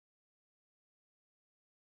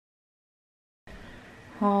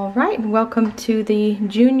All right, welcome to the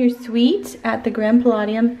junior suite at the Grand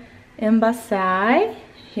Palladium Imbassai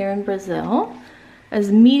here in Brazil. As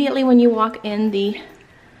immediately when you walk in the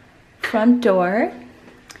front door,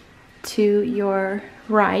 to your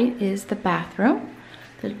right is the bathroom.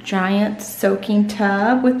 The giant soaking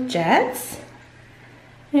tub with jets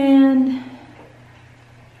and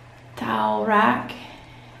towel rack,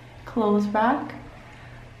 clothes rack,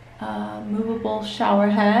 movable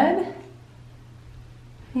shower head,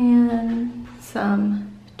 and some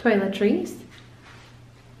toiletries.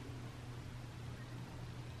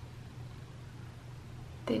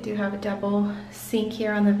 They do have a double sink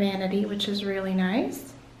here on the vanity, which is really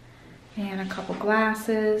nice. And a couple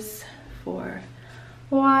glasses for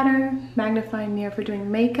water, magnifying mirror for doing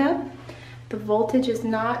makeup. The voltage is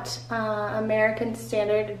not American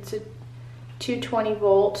standard. It's a 220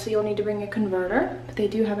 volt, so you'll need to bring a converter. But they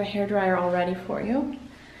do have a hairdryer all ready for you.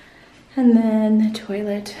 And then the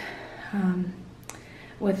toilet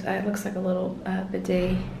with, it looks like a little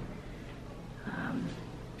bidet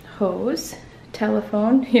hose.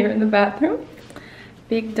 Telephone here in the bathroom.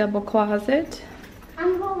 Big double closet.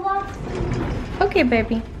 I'm gonna walk. Okay,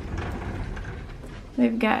 baby.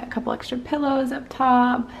 We've got a couple extra pillows up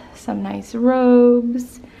top, some nice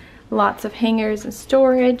robes, lots of hangers and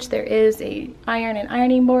storage. There is a iron and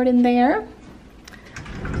ironing board in there.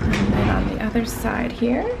 And then on the other side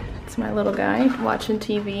here, it's my little guy watching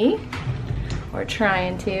TV, or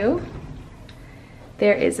trying to.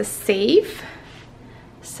 There is a safe,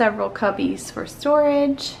 several cubbies for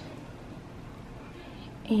storage,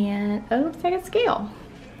 and it looks like a scale.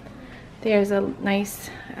 There's a nice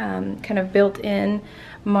kind of built-in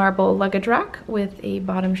marble luggage rack with a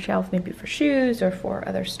bottom shelf maybe for shoes or for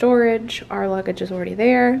other storage. Our luggage is already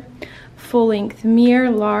there. Full-length mirror,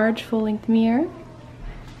 large full-length mirror.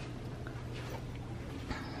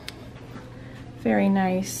 Very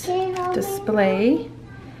nice display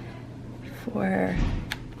for...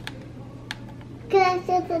 Can I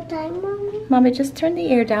set the time, Mommy? Mommy, just turn the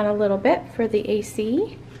air down a little bit for the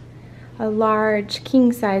AC. A large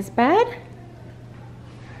king-size bed.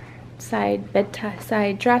 Side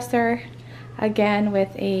dresser. Again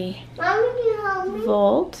with a Mommy, can you help me?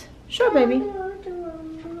 volt. Sure, baby.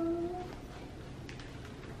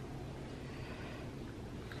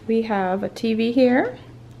 We have a TV here.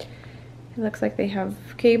 It looks like they have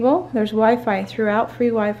cable. There's Wi-Fi throughout, free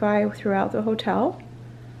Wi-Fi throughout the hotel.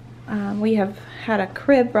 We have had a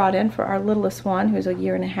crib brought in for our littlest one, who's a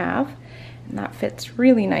year and a half, and that fits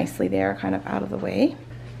really nicely there, kind of out of the way.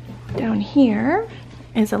 Down here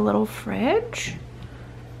is a little fridge.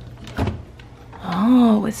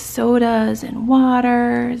 Oh, with sodas and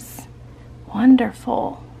waters.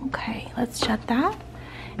 Wonderful. Okay, let's shut that.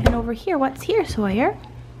 And over here, what's here, Sawyer?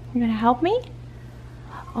 You're gonna help me?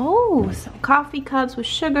 Oh, some coffee cups with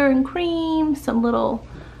sugar and cream, some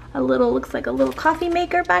looks like a little coffee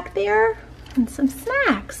maker back there, and some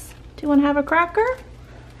snacks. Do you want to have a cracker?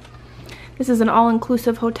 This is an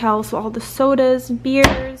all-inclusive hotel, so all the sodas,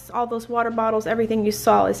 beers, all those water bottles, everything you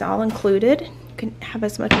saw is all included. You can have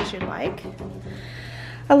as much as you like.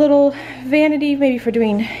 A little vanity maybe for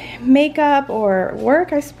doing makeup or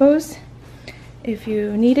work, I suppose, if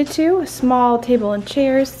you needed to. A small table and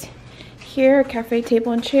chairs here, a cafe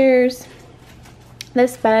table and chairs.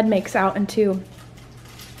 This bed makes out into,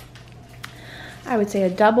 I would say, a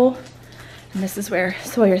double, and this is where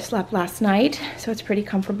Sawyer slept last night, so it's pretty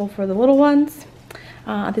comfortable for the little ones.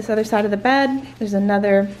 On this other side of the bed, there's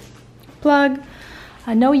another plug.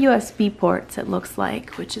 No USB ports, it looks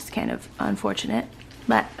like, which is kind of unfortunate,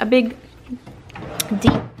 but a big,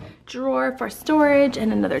 deep drawer for storage,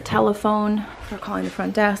 and another telephone for calling the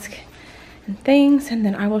front desk and things. And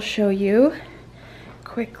then I will show you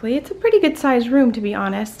quickly. It's a pretty good sized room, to be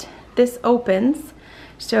honest. This opens,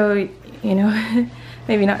 so you know,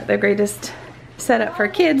 maybe not the greatest setup for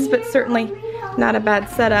kids, but certainly not a bad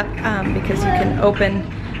setup because you can open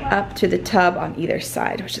up to the tub on either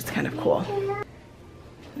side, which is kind of cool.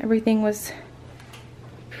 Everything was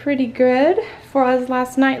pretty good for us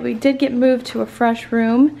last night. We did get moved to a fresh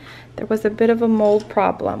room. There was a bit of a mold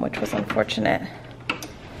problem, which was unfortunate.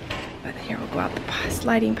 But here we'll go out the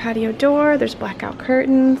sliding patio door. There's blackout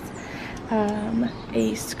curtains,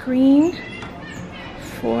 a screen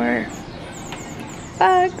for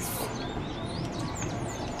bugs,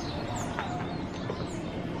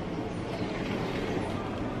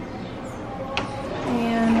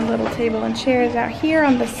 and a little table and chairs out here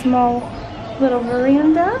on the small little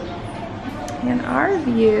veranda. And our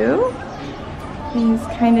view is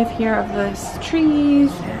kind of here of the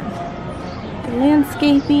trees and the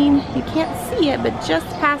landscaping. You can't see it, but just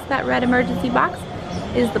past that red emergency box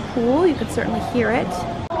is the pool. You can certainly hear it.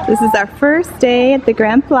 This is our first day at the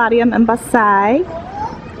Grand Palladium Imbassai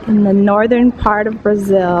in the northern part of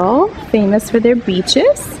Brazil, famous for their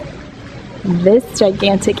beaches. This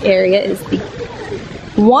gigantic area is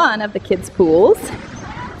one of the kids' pools.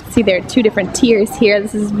 See, there are two different tiers here.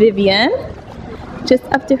 This is Vivian, just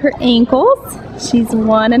up to her ankles. She's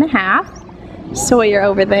 1.5. Sawyer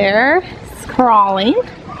over there is crawling.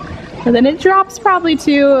 And then it drops probably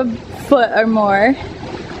to a foot or more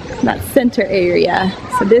in that center area.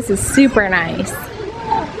 So this is super nice.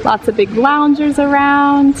 Lots of big loungers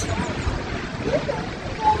around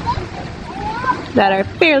that are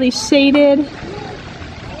fairly shaded.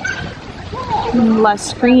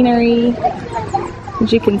 Lush greenery.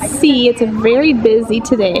 As you can see, it's very busy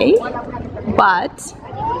today, but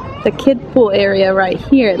the kid pool area right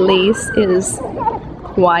here at least is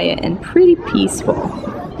quiet and pretty peaceful.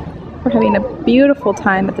 We're having a beautiful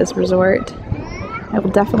time at this resort. I will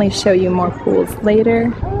definitely show you more pools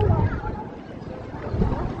later.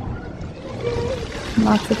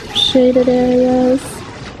 Lots of shaded areas.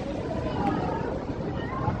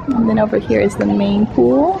 And then over here is the main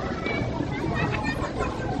pool.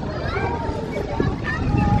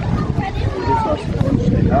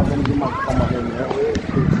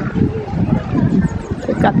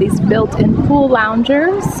 We've got these built-in pool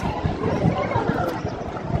loungers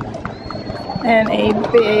and a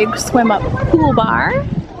big swim-up pool bar.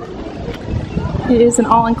 It is an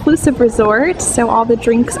all-inclusive resort, so all the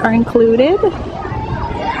drinks are included.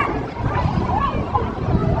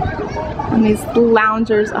 And these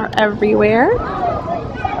loungers are everywhere.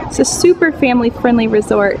 It's a super family-friendly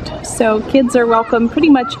resort, so kids are welcome pretty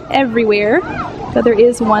much everywhere, but there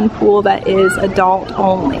is one pool that is adult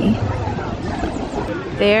only.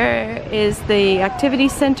 There is the activity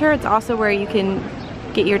center. It's also where you can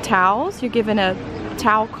get your towels. You're given a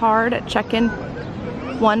towel card at check-in,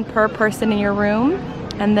 one per person in your room,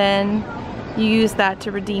 and then you use that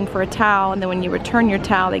to redeem for a towel, and then when you return your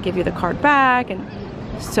towel they give you the card back, and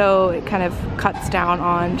so it kind of cuts down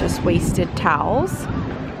on just wasted towels,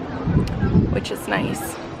 which is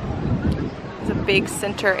nice. There's a big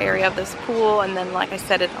center area of this pool, and then like I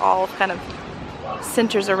said, it all kind of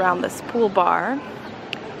centers around this pool bar.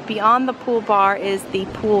 Beyond the pool bar is the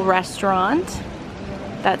pool restaurant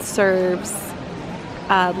that serves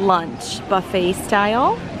lunch, buffet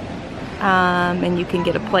style, and you can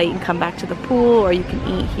get a plate and come back to the pool, or you can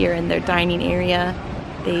eat here in their dining area.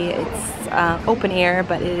 It's open air,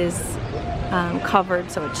 but it is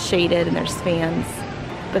covered, so it's shaded and there's fans.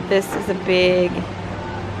 But this is a big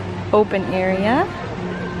open area.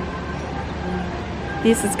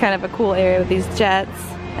 This is kind of a cool area with these jets,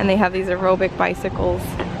 and they have these aerobic bicycles.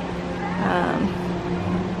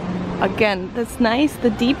 Again, that's nice. The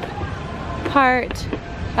deep part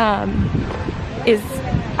is,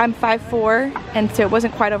 I'm 5'4", and so it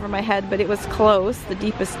wasn't quite over my head, but it was close, the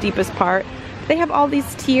deepest part. They have all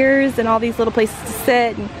these tiers and all these little places to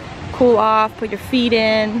sit and cool off, put your feet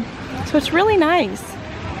in. So it's really nice.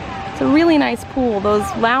 It's a really nice pool. Those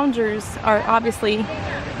loungers are obviously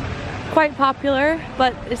quite popular,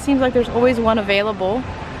 but it seems like there's always one available.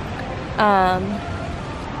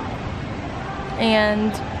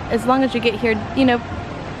 And as long as you get here, you know,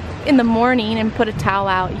 in the morning and put a towel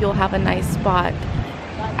out, you'll have a nice spot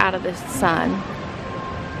out of the sun.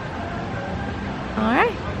 All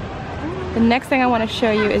right. The next thing I want to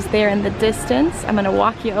show you is there in the distance. I'm going to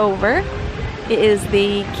walk you over. It is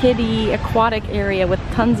the kiddie aquatic area with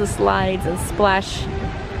tons of slides and splash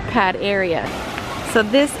pad area. So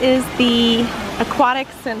this is the aquatic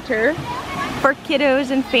center for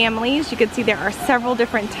kiddos and families. You can see there are several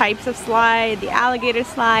different types of slide. The alligator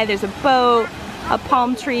slide, there's a boat, a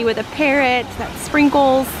palm tree with a parrot that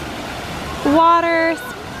sprinkles water.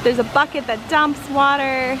 There's a bucket that dumps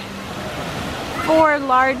water. 4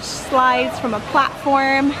 large slides from a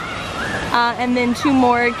platform, and then 2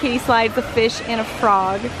 more kiddie slides, a fish and a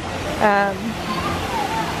frog.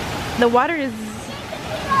 The water is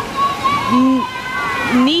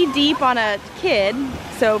knee deep on a kid,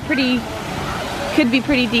 so could be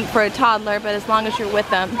pretty deep for a toddler, but as long as you're with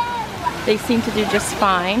them, they seem to do just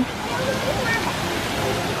fine.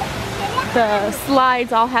 The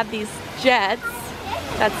slides all have these jets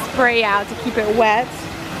that spray out to keep it wet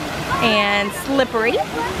and slippery.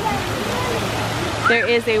 There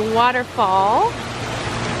is a waterfall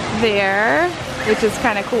there, which is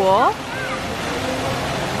kind of cool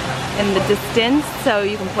in the distance, so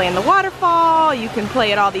you can play in the waterfall, you can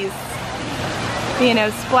play at all these, you know,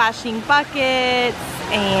 splashing buckets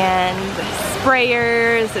and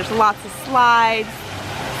sprayers. There's lots of slides.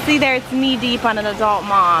 See there, it's knee deep on an adult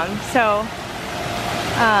mom, so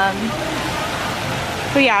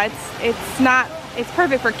So yeah, it's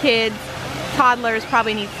perfect for kids. Toddlers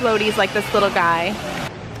probably need floaties like this little guy.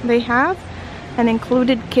 They have an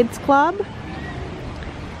included kids club.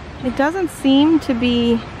 It doesn't seem to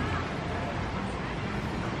be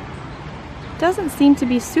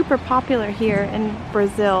super popular here in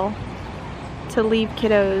Brazil to leave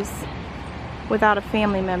kiddos without a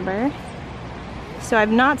family member. So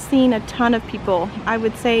I've not seen a ton of people. I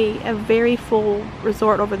would say a very full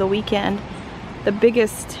resort over the weekend. The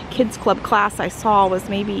biggest kids club class I saw was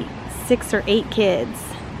maybe 6 or 8 kids.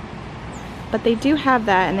 But they do have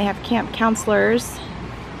that, and they have camp counselors.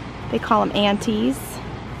 They call them aunties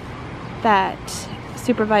that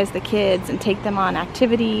supervise the kids and take them on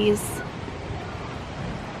activities.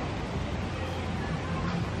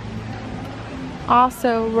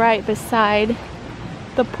 Also right beside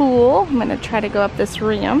the pool, I'm gonna try to go up this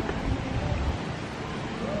ramp.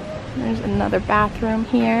 There's another bathroom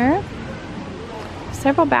here.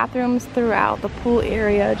 Several bathrooms throughout the pool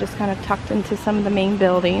area, just kind of tucked into some of the main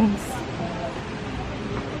buildings.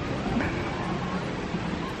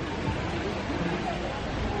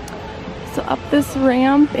 So up this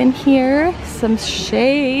ramp in here, some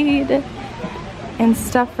shade and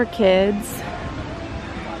stuff for kids.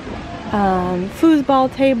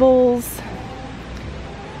 Foosball tables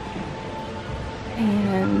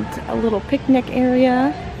and a little picnic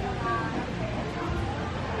area.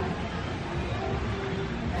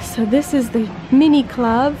 So this is the mini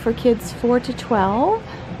club for kids 4 to 12,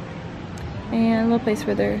 and a little place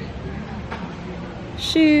for their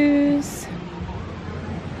shoes.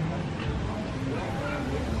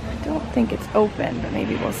 I don't think it's open, but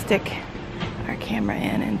maybe we'll stick our camera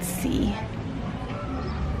in and see.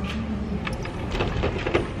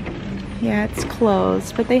 Yeah, it's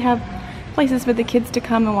closed, but they have places for the kids to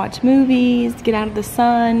come and watch movies, get out of the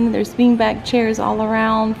sun. There's beanbag chairs all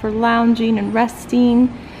around for lounging and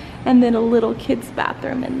resting, and then a little kids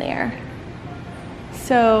bathroom in there.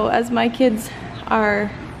 So as my kids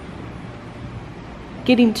are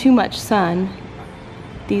getting too much sun,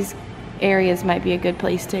 these areas might be a good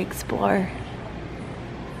place to explore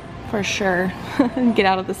for sure. Get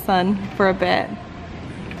out of the sun for a bit.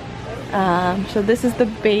 So this is the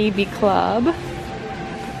baby club,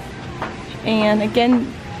 and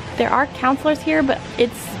again, there are counselors here, but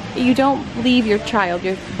you don't leave your child,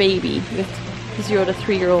 your baby, your 0 to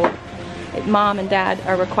 3-year-old. Mom and dad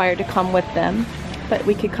are required to come with them, but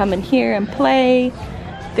we could come in here and play.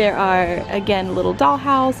 There are, again, little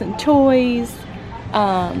dollhouse and toys,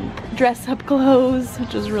 dress-up clothes,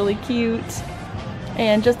 which is really cute,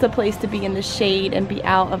 and just a place to be in the shade and be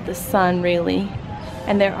out of the sun, really.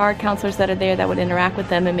 And there are counselors that are there that would interact with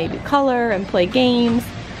them and maybe color and play games,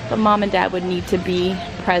 but mom and dad would need to be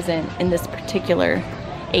present in this particular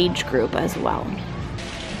age group as well.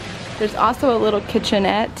 There's also a little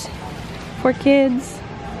kitchenette for kids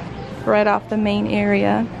right off the main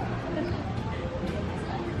area.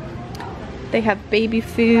 They have baby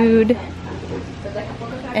food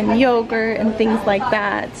and yogurt and things like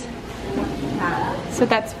that. So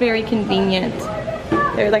that's very convenient.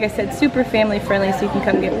 They're, like I said, super family friendly, so you can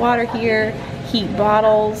come get water here, heat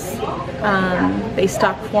bottles. They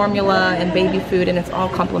stock formula and baby food, and it's all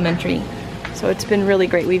complimentary. So it's been really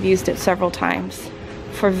great. We've used it several times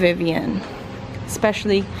for Vivian,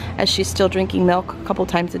 especially as she's still drinking milk a couple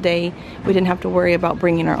times a day. We didn't have to worry about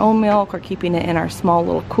bringing our own milk or keeping it in our small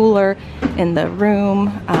little cooler in the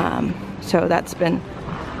room. So that's been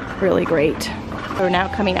really great. We're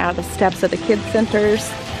now coming out of the steps of the kids centers,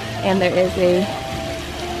 and there is a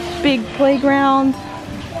big playground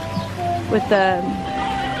with a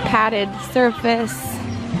padded surface.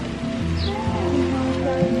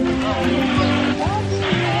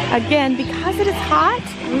 Again, because it is hot,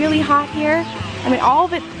 really hot here, I mean, all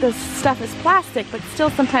of it, the stuff is plastic, but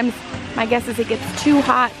still sometimes my guess is it gets too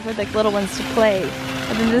hot for the little ones to play.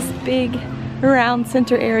 And then this big round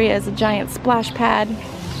center area is a giant splash pad.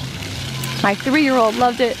 My 3-year-old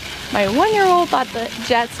loved it. My 1-year-old thought the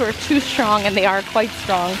jets were too strong, and they are quite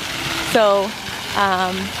strong. So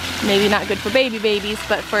maybe not good for babies,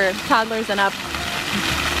 but for toddlers and up,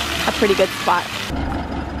 a pretty good spot.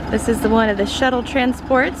 This is one of the shuttle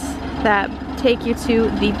transports that take you to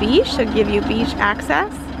the beach, so give you beach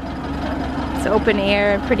access. It's open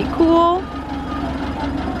air and pretty cool.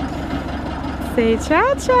 Say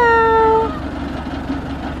ciao ciao.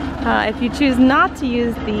 If you choose not to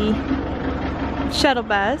use the shuttle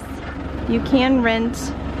bus, you can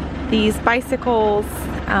rent these bicycles,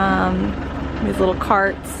 these little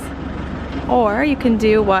carts, or you can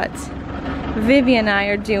do what Vivi and I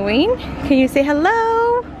are doing. Can you say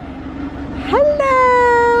hello?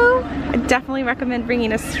 Hello! I definitely recommend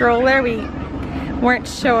bringing a stroller. We weren't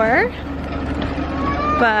sure,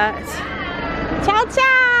 but ciao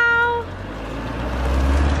ciao!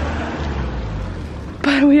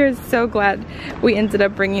 But we are so glad we ended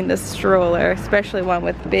up bringing the stroller, especially one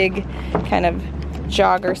with big kind of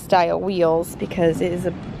jogger style wheels, because it is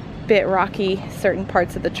a bit rocky certain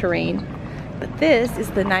parts of the terrain. But this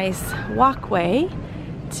is the nice walkway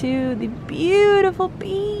to the beautiful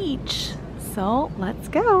beach. So let's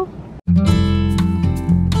go.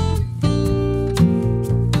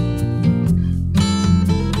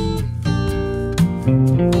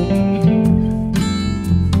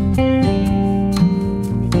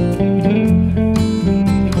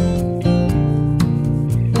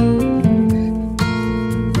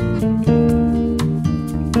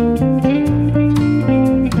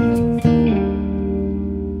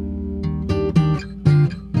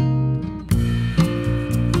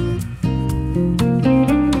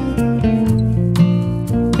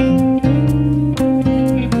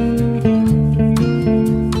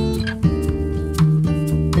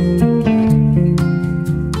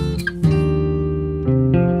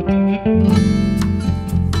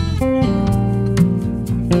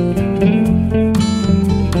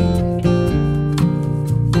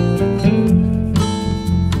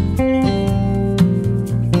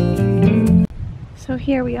 So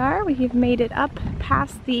here we are, we've made it up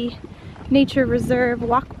past the nature reserve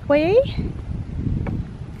walkway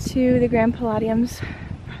to the Grand Palladium's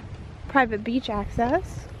private beach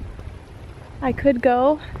access. I could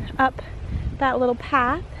go up that little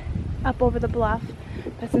path up over the bluff,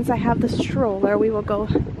 but since I have the stroller, we will go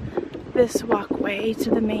this walkway to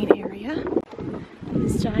the main area.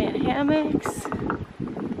 These giant hammocks.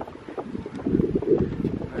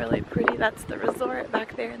 Really pretty. That's the resort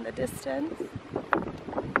back there in the distance.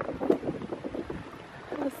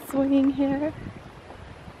 A swing here.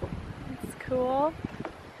 It's cool.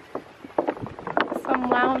 Some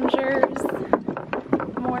loungers.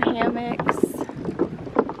 More hammocks.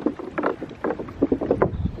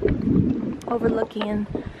 Overlooking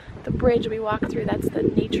the bridge we walked through, that's the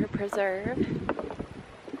nature preserve.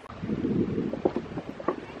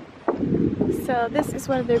 So this is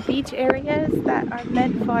one of their beach areas that are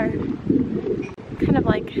meant for kind of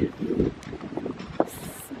like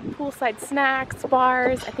poolside snacks,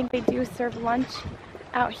 bars. I think they do serve lunch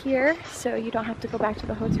out here, so you don't have to go back to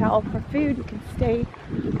the hotel for food. You can stay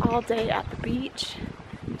all day at the beach.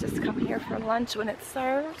 Just come here for lunch when it's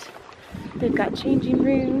served. They've got changing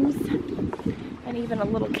rooms and even a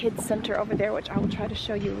little kids center over there, which I will try to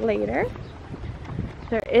show you later.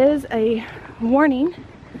 There is a warning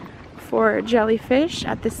for jellyfish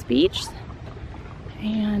at this beach,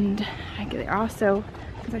 and they also,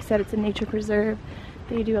 as I said, it's a nature preserve.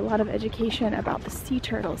 They do a lot of education about the sea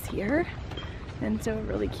turtles here, and so a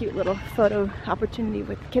really cute little photo opportunity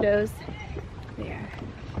with kiddos there.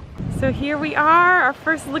 So here we are, our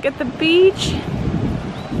first look at the beach.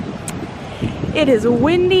 It is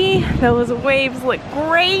windy, those waves look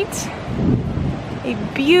great. A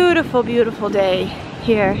beautiful, beautiful day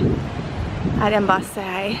here at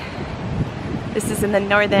Imbassai. This is in the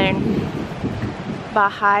northern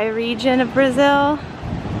Bahia region of Brazil,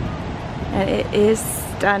 and it is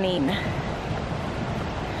stunning.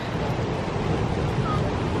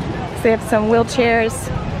 So they have some wheelchairs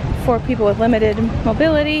for people with limited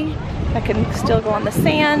mobility that can still go on the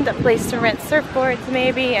sand, a place to rent surfboards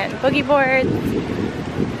maybe, and boogie boards.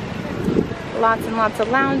 Lots and lots of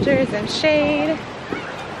loungers and shade.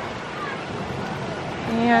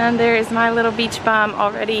 And there's my little beach bum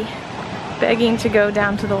already begging to go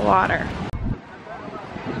down to the water.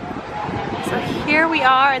 So here we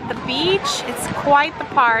are at the beach. It's quite the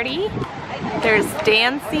party. There's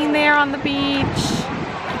dancing there on the beach.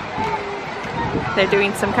 They're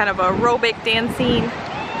doing some kind of aerobic dancing.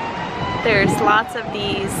 There's lots of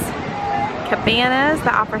these cabanas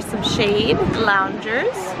that offer some shade,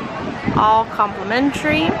 loungers, all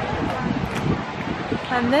complimentary.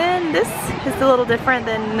 And then this is a little different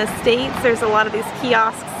than in the States. There's a lot of these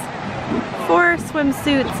kiosks for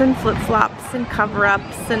swimsuits and flip-flops and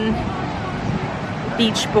cover-ups and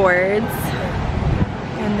beach boards.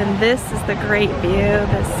 And then this is the great view,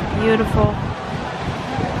 this beautiful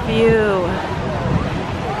view.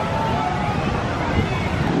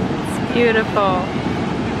 It's beautiful.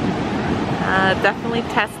 Definitely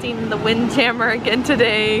testing the wind jammer again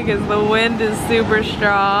today because the wind is super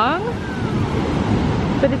strong.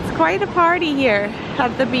 But it's quite a party here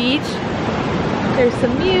at the beach. There's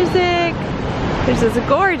some music. There's this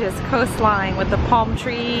gorgeous coastline with the palm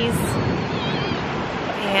trees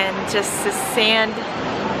and just this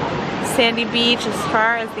sandy beach as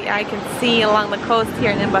far as the eye can see along the coast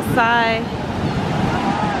here in Imbassai.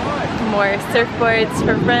 more surfboards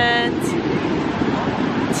for rent.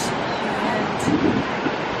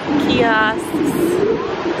 And kiosks.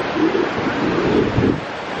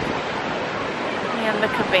 And the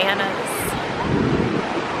cabanas.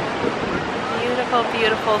 Beautiful,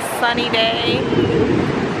 beautiful sunny day.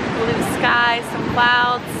 Blue sky, some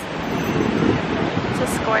clouds.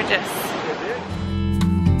 Just gorgeous.